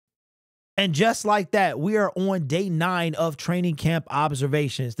And just like that, we are on day 9 of training camp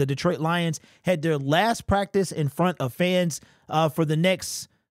observations. The Detroit Lions had their last practice in front of fans for the next,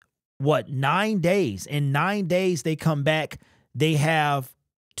 9 days. In 9 days, they come back. They have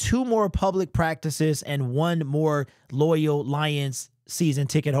 2 more public practices and 1 more loyal Lions season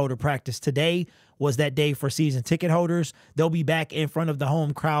ticket holder practice. Today was that day for season ticket holders. They'll be back in front of the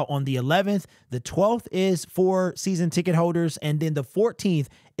home crowd on the 11th. The 12th is for season ticket holders. And then the 14th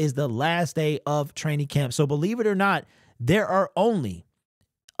is the last day of training camp. So believe it or not, there are only,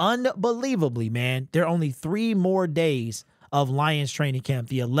 unbelievably, man, there are only 3 more days of Lions training camp,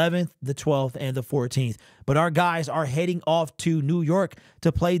 the 11th, the 12th, and the 14th. But our guys are heading off to New York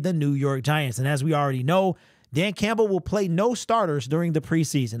to play the New York Giants. And as we already know, Dan Campbell will play no starters during the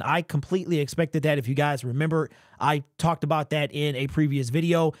preseason. I completely expected that. If you guys remember, I talked about that in a previous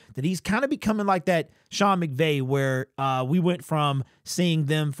video, that he's kind of becoming like that Sean McVay, where we went from seeing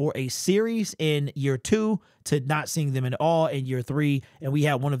them for a series in year 2 to not seeing them at all in year 3, and we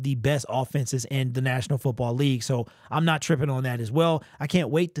had one of the best offenses in the National Football League. So I'm not tripping on that as well. I can't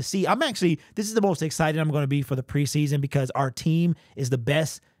wait to see. This is the most excited I'm going to be for the preseason, because our team is the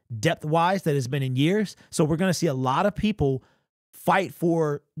best depth-wise that has been in years. So we're going to see a lot of people fight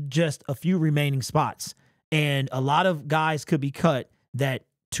for just a few remaining spots. And a lot of guys could be cut that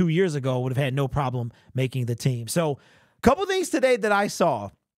 2 years ago would have had no problem making the team. So a couple things today that I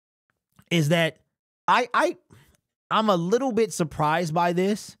saw is that I'm a little bit surprised by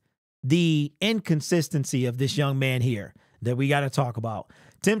this, the inconsistency of this young man here that we got to talk about.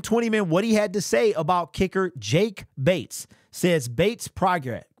 Tim Twentyman, what he had to say about kicker Jake Bates, says Bates'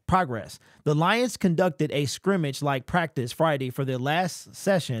 progress. The Lions conducted a scrimmage-like practice Friday for their last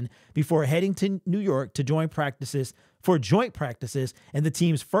session before heading to New York to joint practices and the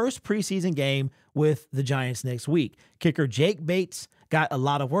team's first preseason game with the Giants next week. Kicker Jake Bates got a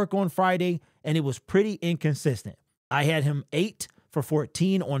lot of work on Friday, and it was pretty inconsistent. I had him 8 for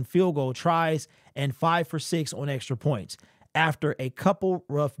 14 on field goal tries and 5 for 6 on extra points. After a couple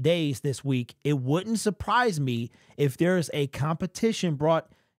rough days this week, it wouldn't surprise me if there's a competition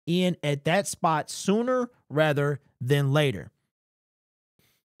brought in at that spot sooner rather than later.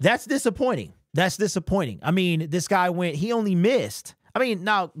 That's disappointing. I mean, this guy he only missed. I mean,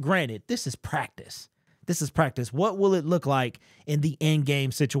 now, granted, this is practice. What will it look like in the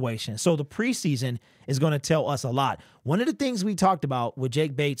end-game situation? So the preseason is going to tell us a lot. One of the things we talked about with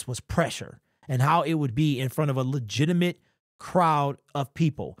Jake Bates was pressure and how it would be in front of a legitimate crowd of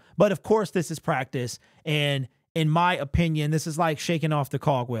people. But of course, this is practice, and in my opinion, this is like shaking off the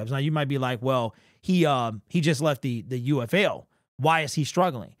cobwebs. Now, you might be like, well, he just left the UFL. Why is he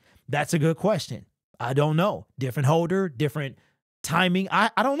struggling? That's a good question. I don't know. Different holder, different timing. I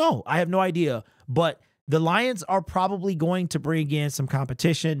don't know. I have no idea. But the Lions are probably going to bring in some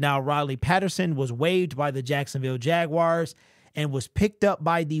competition. Now, Riley Patterson was waived by the Jacksonville Jaguars and was picked up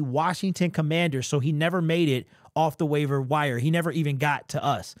by the Washington Commanders, so he never made it off the waiver wire. He never even got to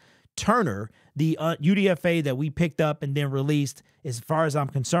us. Turner, the UDFA that we picked up and then released, as far as I'm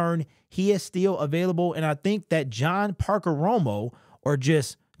concerned, he is still available. And I think that John Parker Romo, or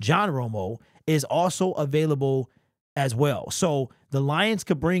just John Romo, is also available as well. So the Lions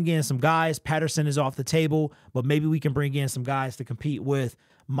could bring in some guys. Patterson is off the table, but maybe we can bring in some guys to compete with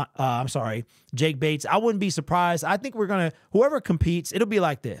Jake Bates. I wouldn't be surprised. I think whoever competes, it'll be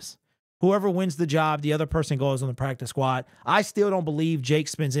like this. Whoever wins the job, the other person goes on the practice squad. I still don't believe Jake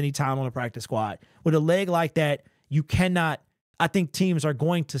spends any time on the practice squad. With a leg like that, you cannot. I think teams are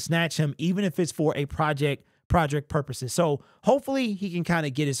going to snatch him, even if it's for a project purposes. So hopefully he can kind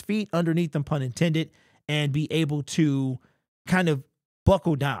of get his feet underneath them, pun intended, and be able to kind of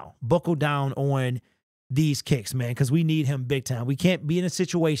buckle down on these kicks, man, because we need him big time. We can't be in a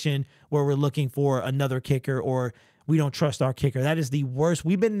situation where we're looking for another kicker or we don't trust our kicker. That is the worst.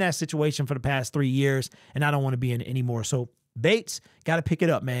 We've been in that situation for the past 3 years, and I don't want to be in it anymore. So Bates, got to pick it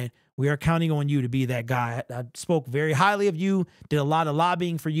up, man. We are counting on you to be that guy. I spoke very highly of you, did a lot of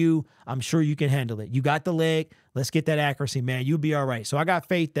lobbying for you. I'm sure you can handle it. You got the leg. Let's get that accuracy, man. You'll be all right. So I got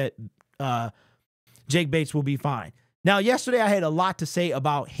faith that Jake Bates will be fine. Now, yesterday I had a lot to say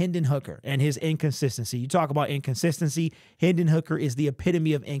about Hendon Hooker and his inconsistency. You talk about inconsistency. Hendon Hooker is the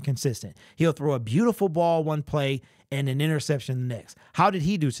epitome of inconsistent. He'll throw a beautiful ball one play and an interception the next. How did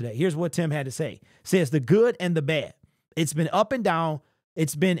he do today? Here's what Tim had to say. Says the good and the bad. It's been up and down.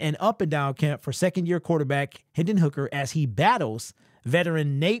 It's been an up and down camp for second-year quarterback Hendon Hooker as he battles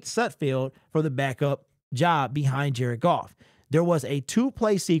veteran Nate Sudfeld for the backup job behind Jared Goff. There was a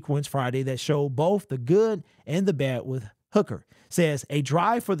 2-play sequence Friday that showed both the good and the bad with Hooker. Says a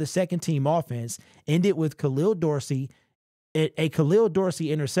drive for the second-team offense ended with a Khalil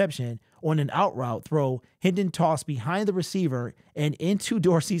Dorsey interception on an out route throw. Hendon tossed behind the receiver and into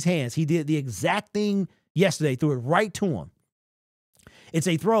Dorsey's hands. He did the exact thing yesterday, threw it right to him. It's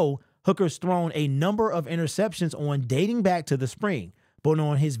a throw Hooker's thrown a number of interceptions on dating back to the spring. But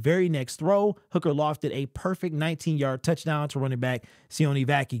on his very next throw, Hooker lofted a perfect 19-yard touchdown to running back Sione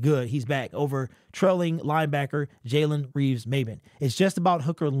Vaki. Good, he's back over trailing linebacker Jalen Reeves-Maybin. It's just about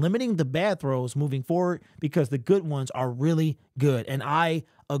Hooker limiting the bad throws moving forward because the good ones are really good. And I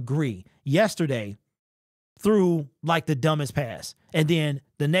agree. Yesterday, threw like the dumbest pass. And then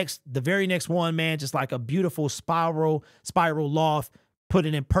the very next one, man, just like a beautiful spiral loft, put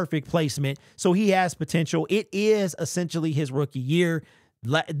it in perfect placement. So he has potential. It is essentially his rookie year.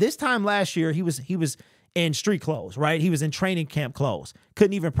 This time last year, he was in street clothes, right? He was in training camp clothes.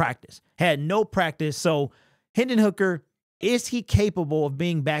 Couldn't even practice. Had no practice. So Hendon Hooker, is he capable of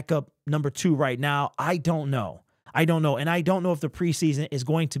being backup number 2 right now? I don't know. And I don't know if the preseason is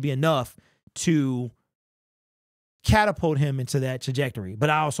going to be enough to catapult him into that trajectory. But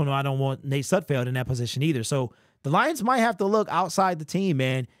I also know I don't want Nate Sudfeld in that position either. So the Lions might have to look outside the team,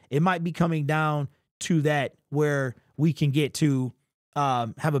 man. It might be coming down to that where we can get to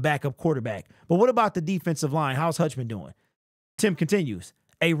have a backup quarterback. But what about the defensive line? How's Hutchman doing? Tim continues.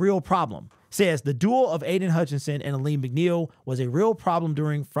 A real problem. Says the duel of Aiden Hutchinson and Aleem McNeil was a real problem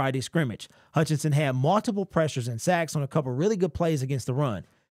during Friday's scrimmage. Hutchinson had multiple pressures and sacks on a couple really good plays against the run.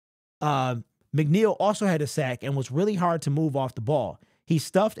 McNeil also had a sack and was really hard to move off the ball. He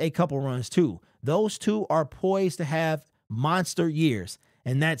stuffed a couple runs too. Those two are poised to have monster years.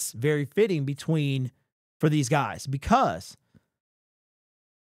 And that's very fitting for these guys because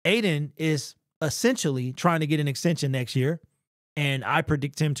Aiden is essentially trying to get an extension next year. And I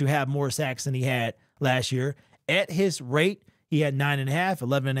predict him to have more sacks than he had last year. At his rate, he had 9.5,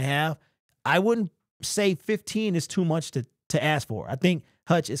 11.5. I wouldn't say 15 is too much to ask for. I think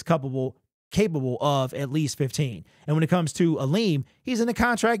Hutch is capable of at least 15. And when it comes to Aleem, he's in a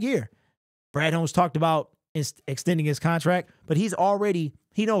contract year. Brad Holmes talked about extending his contract, but he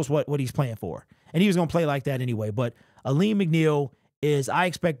knows what he's playing for. And he was going to play like that anyway. But Aleem McNeil I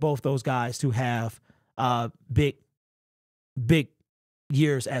expect both those guys to have big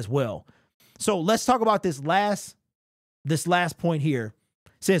years as well. So let's talk about this last point here.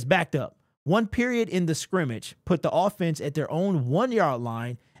 It says backed up. One period in the scrimmage put the offense at their own 1-yard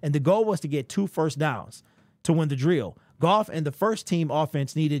line, and the goal was to get 2 first downs to win the drill. Goff and the first team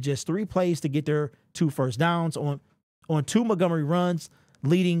offense needed just 3 plays to get their 2 first downs on 2 Montgomery runs,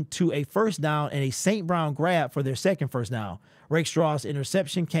 leading to a first down and a St. Brown grab for their second first down. Rakestraw's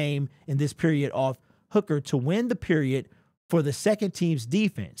interception came in this period off Hooker to win the period for the second team's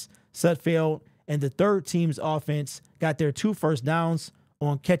defense. Sudfeld and the third team's offense got their 2 first downs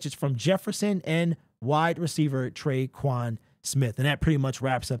on catches from Jefferson and wide receiver Traquan Smith. And that pretty much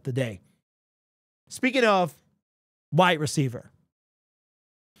wraps up the day. Speaking of wide receiver,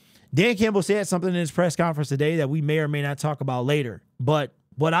 Dan Campbell said something in his press conference today that we may or may not talk about later. But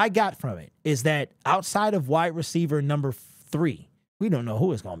what I got from it is that outside of wide receiver number 3, we don't know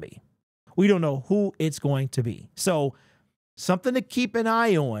who it's going to be. We don't know who it's going to be. So something to keep an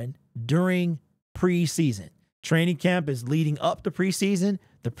eye on during preseason. Training camp is leading up to preseason.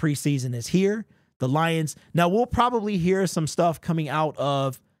 The preseason is here. The Lions. Now we'll probably hear some stuff coming out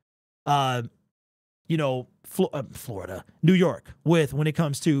of, Florida, New York when it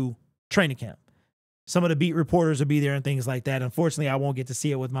comes to training camp. Some of the beat reporters will be there and things like that. Unfortunately, I won't get to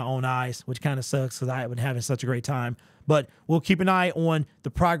see it with my own eyes, which kind of sucks because I have been having such a great time. But we'll keep an eye on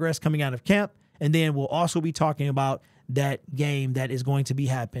the progress coming out of camp. And then we'll also be talking about that game that is going to be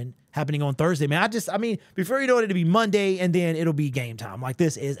happening on Thursday. Man, before you know it, it'll be Monday and then it'll be game time. Like,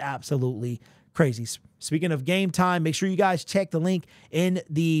 this is absolutely crazy. Speaking of game time, make sure you guys check the link in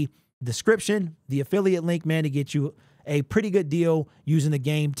the description, the affiliate link, man, to get you a pretty good deal using the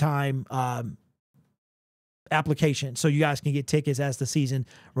game time application so you guys can get tickets as the season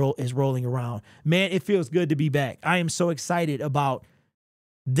is rolling around. Man, it feels good to be back. I am so excited about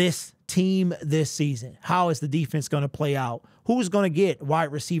this team this season. How is the defense going to play out? Who's going to get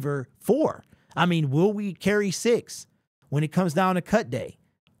wide receiver 4? Will we carry 6 when it comes down to cut day?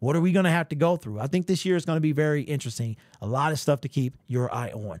 What are we going to have to go through? I think this year is going to be very interesting. A lot of stuff to keep your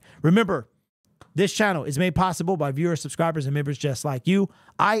eye on. Remember, this channel is made possible by viewers, subscribers, and members just like you.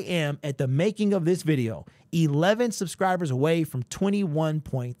 I am, at the making of this video, 11 subscribers away from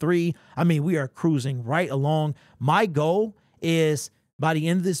 21.3. We are cruising right along. My goal is by the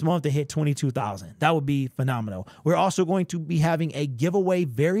end of this month to hit 22,000. That would be phenomenal. We're also going to be having a giveaway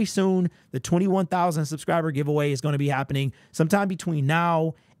very soon. The 21,000 subscriber giveaway is going to be happening sometime between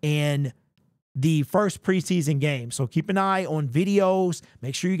now and the first preseason game. So keep an eye on videos.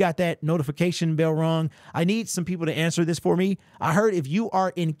 Make sure you got that notification bell rung. I need some people to answer this for me. I heard if you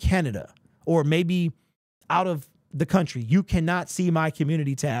are in Canada or maybe out of the country, you cannot see my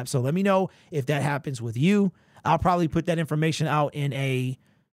community tab. So let me know if that happens with you. I'll probably put that information out in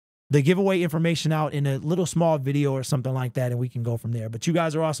the giveaway information out in a little small video or something like that, and we can go from there. But you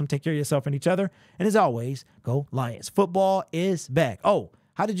guys are awesome. Take care of yourself and each other. And as always, go Lions. Football is back. Oh,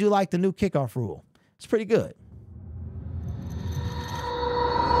 how did you like the new kickoff rule? It's pretty good.